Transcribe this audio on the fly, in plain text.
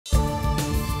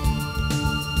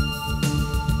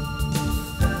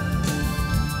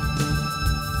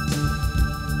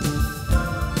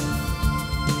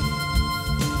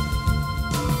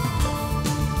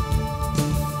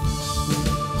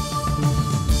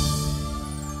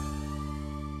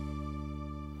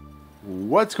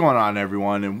What's going on,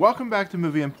 everyone, and welcome back to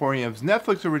Movie Emporium's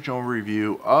Netflix original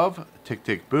review of Tick,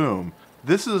 Tick, Boom.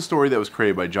 This is a story that was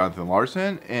created by Jonathan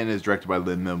Larson and is directed by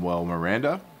Lin-Manuel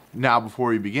Miranda. Now, before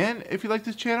we begin, if you like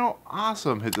this channel,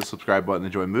 awesome, hit the subscribe button to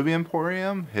join Movie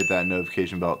Emporium, hit that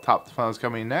notification bell at top to find what's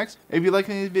coming next. If you like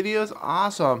any of these videos,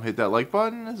 awesome, hit that like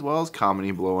button, as well as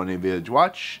commenting below on any video you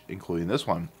watch, including this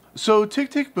one. So,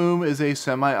 Tick, Tick, Boom is a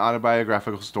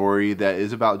semi-autobiographical story that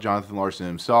is about Jonathan Larson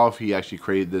himself. He actually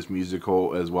created this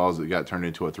musical as well as it got turned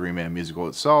into a three-man musical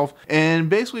itself, and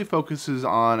basically focuses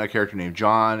on a character named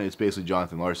John. It's basically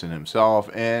Jonathan Larson himself,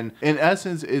 and in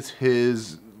essence, it's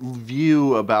his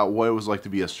view about what it was like to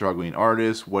be a struggling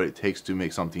artist, what it takes to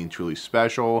make something truly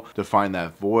special, to find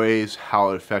that voice,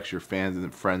 how it affects your fans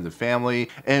and friends and family,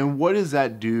 and what does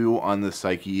that do on the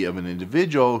psyche of an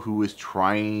individual who is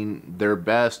trying their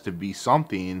best to be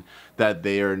something that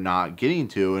they are not getting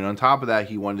to. And on top of that,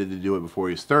 he wanted to do it before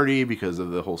he was 30 because of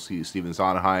the whole Stephen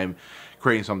Sondheim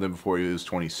creating something before he was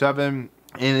 27.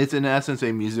 And it's in essence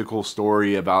a musical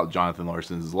story about Jonathan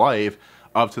Larson's life,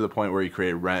 up to the point where he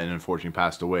created Rent and unfortunately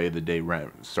passed away the day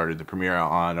Rent started to premiere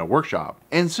on a workshop.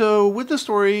 And so with the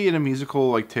story in a musical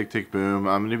like Tick, Tick, Boom,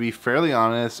 I'm going to be fairly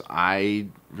honest, I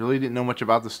really didn't know much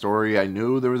about the story. I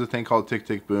knew there was a thing called Tick,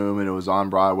 Tick, Boom, and it was on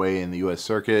Broadway in the US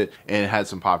circuit, and it had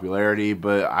some popularity,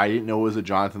 but I didn't know it was a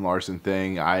Jonathan Larson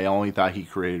thing. I only thought he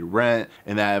created Rent,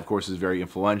 and that of course is very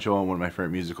influential and one of my favorite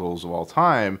musicals of all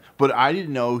time, but I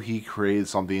didn't know he created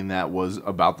something that was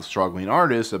about the struggling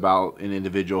artist, about an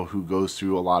individual who goes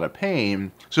through a lot of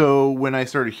pain. So when I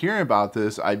started hearing about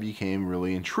this, I became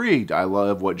really intrigued. I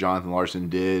love what Jonathan Larson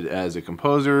did as a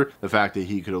composer, the fact that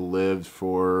he could have lived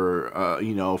for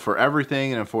for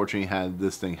everything, and unfortunately had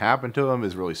this thing happen to him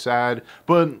is really sad.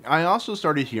 But I also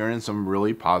started hearing some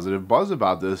really positive buzz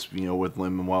about this, with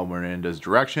Lin-Manuel Miranda's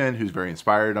direction, who's very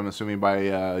inspired, I'm assuming,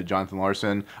 by Jonathan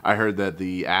Larson. I heard that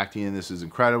the acting in this is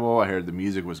incredible. I heard the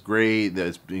music was great. That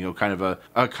it's kind of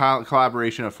a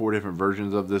collaboration of 4 different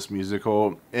versions of this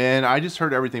musical, and I just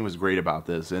heard everything was great about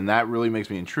this, and that really makes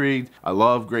me intrigued. I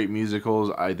love great musicals.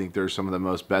 I think they're some of the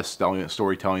most best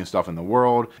storytelling stuff in the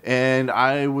world, and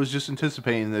I was just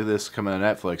anticipating this coming on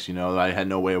Netflix. I had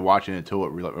no way of watching it until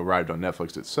it arrived on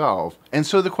Netflix itself. And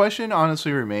so the question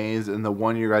honestly remains, and the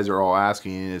one you guys are all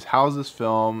asking, is how's this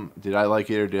film? Did I like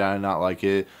it or did I not like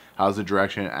it? How's the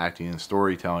direction, acting, and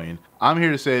storytelling? I'm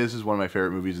here to say this is one of my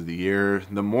favorite movies of the year.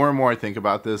 The more and more I think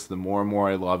about this, the more and more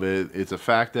I love it. It's a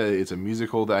fact that it's a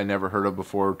musical that I never heard of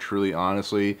before, truly,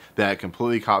 honestly, that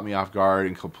completely caught me off guard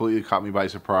and completely caught me by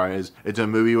surprise. It's a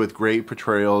movie with great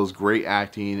portrayals, great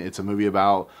acting. It's a movie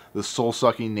about the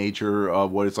soul-sucking nature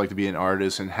of what it's like to be an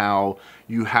artist and how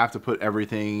you have to put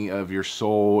everything of your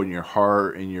soul and your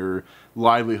heart and your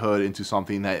livelihood into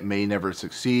something that may never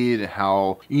succeed, and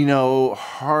how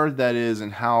hard that is,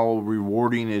 and how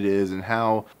rewarding it is, and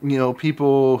how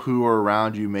people who are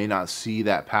around you may not see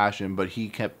that passion, but he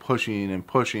kept pushing and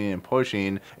pushing and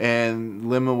pushing. And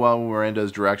Lin-Manuel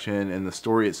Miranda's direction and the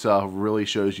story itself really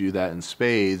shows you that in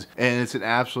spades, and it's an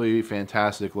absolutely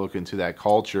fantastic look into that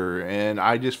culture. And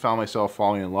I just found myself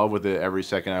falling in love with it every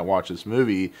second I watch this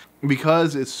movie,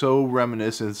 because it's so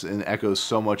reminiscent and echoes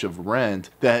so much of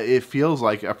Rent that it feels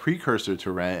like a precursor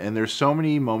to Rent. And there's so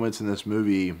many moments in this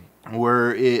movie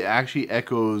where it actually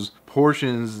echoes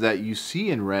portions that you see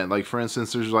in Rent. Like, for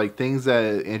instance, there's like things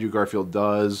that Andrew Garfield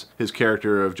does, his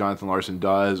character of Jonathan Larson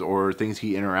does, or things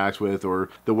he interacts with, or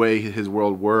the way his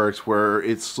world works, where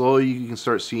it's slowly you can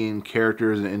start seeing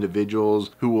characters and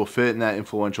individuals who will fit in that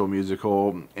influential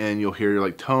musical, and you'll hear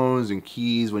like tones and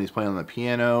keys when he's playing on the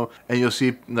piano, and you'll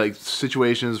see like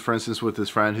situations, for instance, with his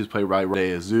friend who's played by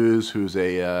Jesus, who's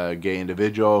a gay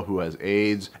individual who has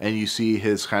AIDS, and you see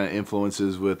his kind of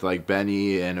influences with like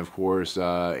Benny and of course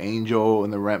Angel in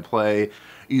the Rent play.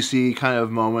 You see kind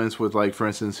of moments with, like, for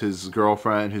instance, his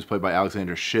girlfriend, who's played by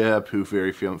Alexandra Shipp, who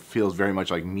feels very much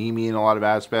like Mimi in a lot of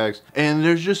aspects. And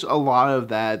there's just a lot of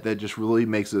that just really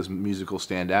makes this musical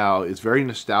stand out. It's very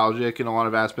nostalgic in a lot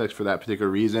of aspects for that particular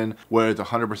reason, where it's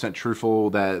 100% truthful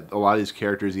that a lot of these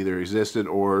characters either existed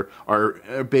or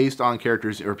are based on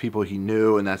characters or people he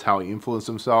knew, and that's how he influenced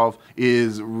himself,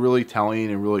 is really telling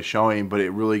and really showing. But it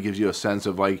really gives you a sense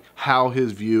of like how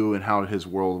his view and how his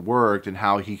world worked, and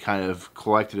how he kind of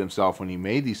collected collected himself when he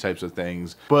made these types of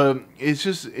things. But it's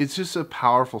just a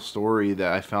powerful story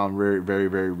that I found very, very,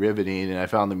 very riveting, and I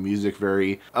found the music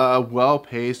very well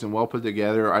paced and well put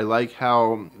together. I like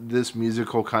how this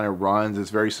musical kind of runs. It's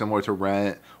very similar to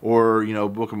Rent or, you know,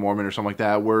 Book of Mormon or something like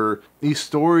that, where these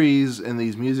stories and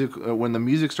these music, when the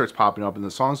music starts popping up and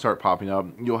the songs start popping up,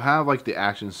 you'll have like the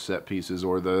action set pieces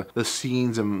or the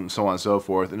scenes and so on and so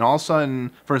forth. And all of a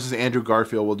sudden, for instance, Andrew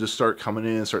Garfield will just start coming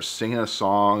in and start singing a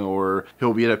song, or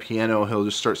he'll be at a piano, he'll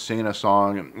just start singing a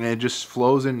song, and it just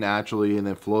flows in naturally and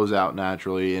then flows out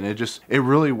naturally. And it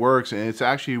really works. And it's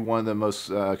actually one of the most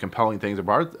compelling things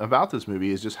about this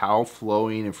movie is just how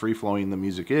flowing and free flowing the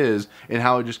music is, and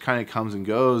how it just kind of comes and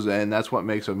goes. And that's what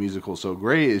makes a musical so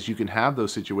great, is you can have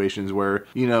those situations where,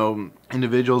 you know,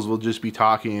 individuals will just be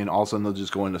talking and all of a sudden they'll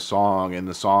just go into song, and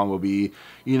the song will be,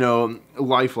 you know,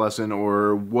 life lesson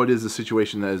or what is the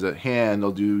situation that is at hand.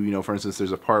 They'll do, you know, for instance,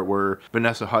 there's a part where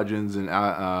Vanessa Hudgens and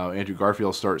Andrew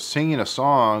Garfield start singing a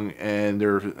song, and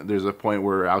there's a point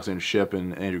where Alexandra Shipp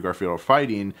and Andrew Garfield are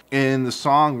fighting, and the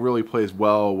song really plays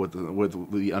well with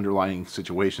the underlying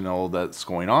situation all that's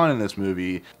going on in this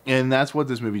movie. And that's what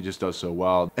this movie just does so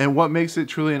well. And what makes it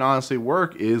truly and honestly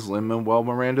work is Lin-Manuel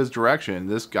Miranda's direction.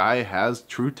 This guy has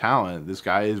true talent. This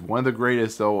guy is one of the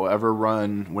greatest that will ever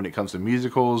run when it comes to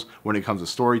musicals, when it comes to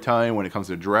storytelling, when it comes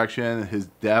to direction. His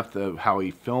depth of how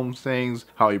he films things,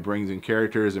 how he brings in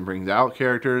characters and brings out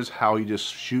characters, how he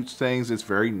just shoots things. It's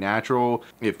very natural.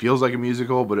 It feels like a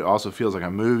musical, but it also feels like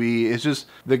a movie. It's just,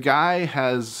 the guy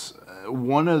has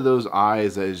one of those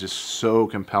eyes that is just so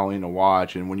compelling to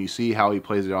watch. And when you see how he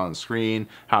plays it on the screen,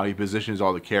 how he positions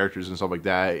all the characters and stuff like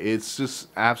that, it's just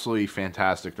absolutely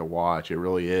fantastic to watch. It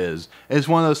really is. And it's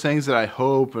one of those things that I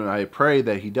hope and I pray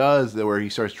that he does, that where he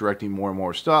starts directing more and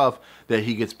more stuff, that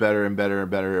he gets better and better and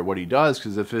better at what he does.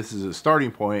 Because if this is a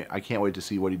starting point, I can't wait to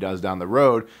see what he does down the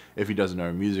road. If he does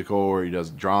another musical or he does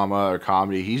drama or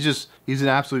comedy, he's an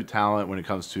absolute talent when it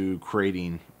comes to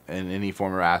creating in any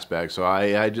form or aspect. So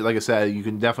I like I said, you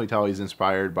can definitely tell he's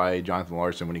inspired by Jonathan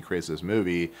Larson when he creates this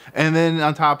movie. And then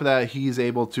on top of that, he's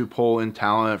able to pull in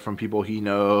talent from people he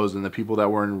knows and the people that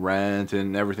were in Rent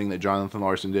and everything that Jonathan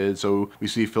Larson did. So we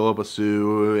see Philippa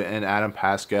Sue and Adam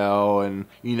Pascal, and,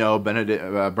 you know,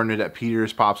 Bernadette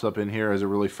Peters pops up in here as a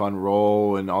really fun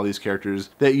role, and all these characters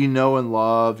that you know and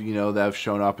love, you know, that have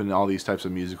shown up in all these types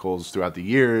of musicals throughout the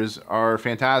years are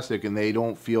fantastic, and they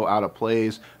don't feel out of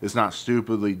place. It's not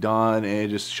stupidly done, and it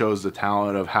just shows the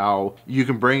talent of how you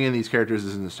can bring in these characters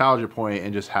as a nostalgia point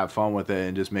and just have fun with it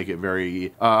and just make it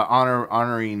very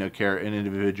honoring an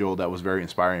individual that was very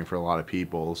inspiring for a lot of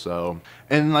people. So,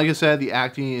 and like I said, the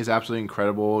acting is absolutely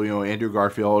incredible. You know, Andrew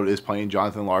Garfield is playing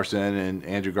Jonathan Larson, and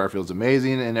Andrew Garfield's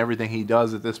amazing in everything he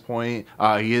does at this point.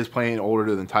 He is playing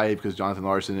older than type because Jonathan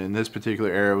Larson in this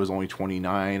particular era was only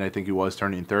 29. I think he was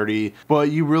turning 30. But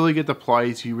you really get the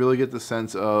plights, you really get the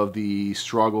sense of the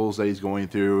struggles that he's going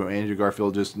through. Andrew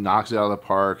Garfield just knocks it out of the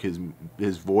park.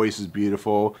 His voice is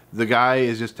beautiful. The guy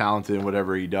is just talented in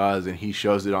whatever he does, and he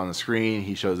shows it on the screen.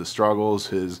 He shows his struggles,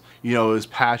 his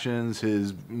passions,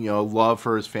 his, love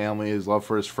for his family, his love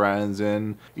for his friends,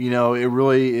 and, it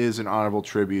really is an honorable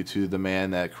tribute to the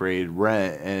man that created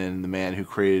Rent and the man who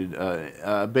created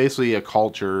basically a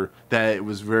culture that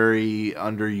was very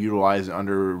underutilized,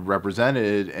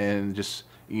 underrepresented, and just,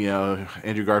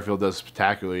 Andrew Garfield does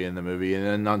spectacularly in the movie. And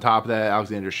then on top of that,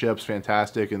 Alexandra Shipp's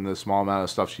fantastic in the small amount of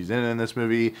stuff she's in this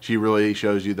movie. She really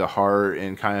shows you the heart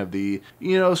and kind of the,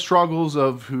 struggles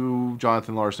of who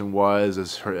Jonathan Larson was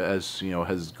as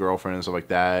his girlfriend and stuff like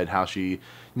that, and how she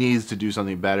needs to do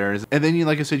something better. And then,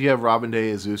 like I said, you have Robin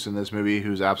Day as Zeus in this movie,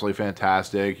 who's absolutely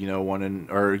fantastic.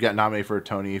 Got nominated for a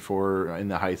Tony for In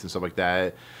the Heights and stuff like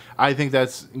that. I think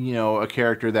that's, a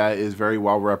character that is very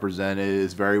well represented,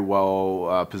 is very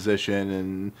well positioned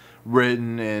and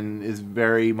written, and is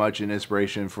very much an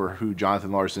inspiration for who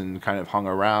Jonathan Larson kind of hung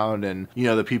around and,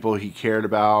 the people he cared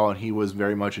about. And he was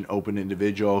very much an open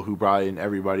individual who brought in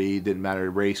everybody, didn't matter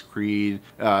race, creed,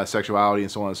 sexuality,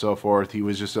 and so on and so forth. He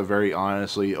was just a very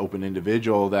honestly open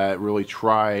individual that really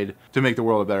tried to make the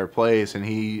world a better place, and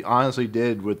he honestly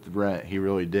did with Rent. He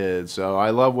really did. So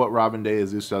I love what Robin Day as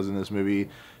Zeus does in this movie.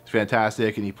 It's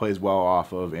fantastic, and he plays well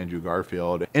off of Andrew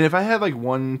Garfield. And if I had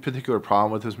one particular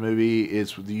problem with this movie,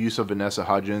 it's the use of Vanessa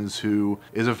Hudgens, who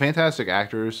is a fantastic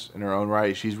actress in her own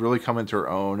right. She's really come into her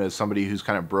own as somebody who's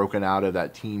kind of broken out of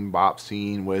that teen bop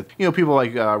scene with, people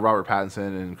like Robert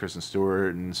Pattinson and Kristen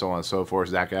Stewart and so on and so forth,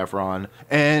 Zac Efron.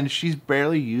 And she's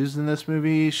barely used in this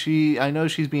movie. I know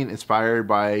she's being inspired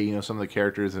by, some of the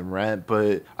characters in Rent,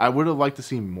 but I would have liked to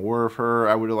see more of her.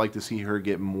 I would have liked to see her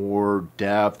get more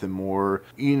depth and more,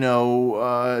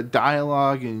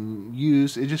 dialogue and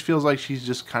use. It just feels like she's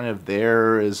just kind of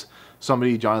there as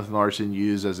somebody Jonathan Larson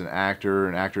used as an actor,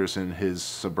 an actress in his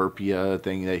Suburbia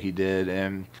thing that he did,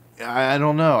 and I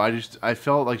don't know. I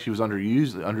felt like she was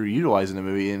underutilized in the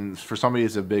movie, and for somebody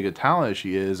as big a talent as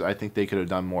she is, I think they could have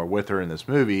done more with her in this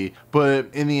movie. But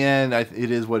in the end,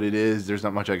 it is what it is. There's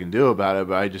not much I can do about it.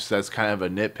 But that's kind of a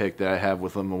nitpick that I have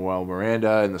with Lin-Manuel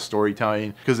Miranda and the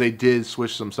storytelling, because they did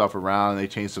switch some stuff around, and they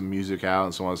changed some music out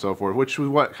and so on and so forth, which is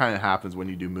what kind of happens when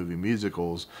you do movie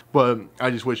musicals. But I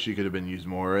just wish she could have been used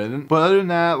more. But other than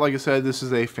that, like I said, this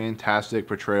is a fantastic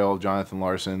portrayal of Jonathan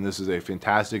Larson. This is a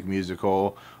fantastic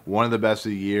musical. One of the best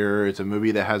of the year. It's a movie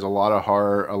that has a lot of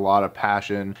heart, a lot of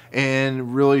passion,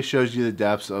 and really shows you the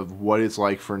depths of what it's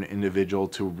like for an individual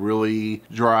to really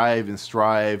drive and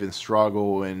strive and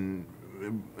struggle and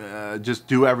just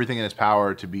do everything in his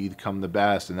power to become the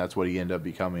best, and that's what he ended up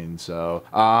becoming. So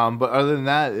but other than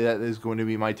that, that is going to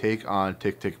be my take on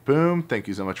Tick Tick Boom. Thank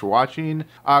you so much for watching.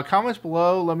 Comments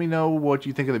below, let me know what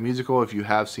you think of the musical. If you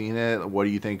have seen it, what do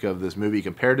you think of this movie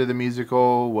compared to the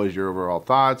musical? What is your overall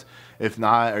thoughts? If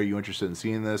not, are you interested in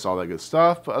seeing this? All that good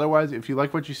stuff. But otherwise, if you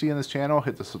like what you see in this channel,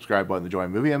 hit the subscribe button to join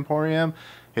Movie Emporium.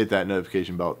 Hit that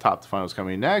notification bell at the top to find what's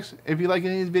coming next. If you like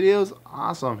any of these videos,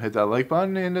 awesome. Hit that like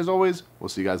button. And as always, we'll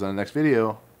see you guys on the next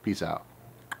video. Peace out.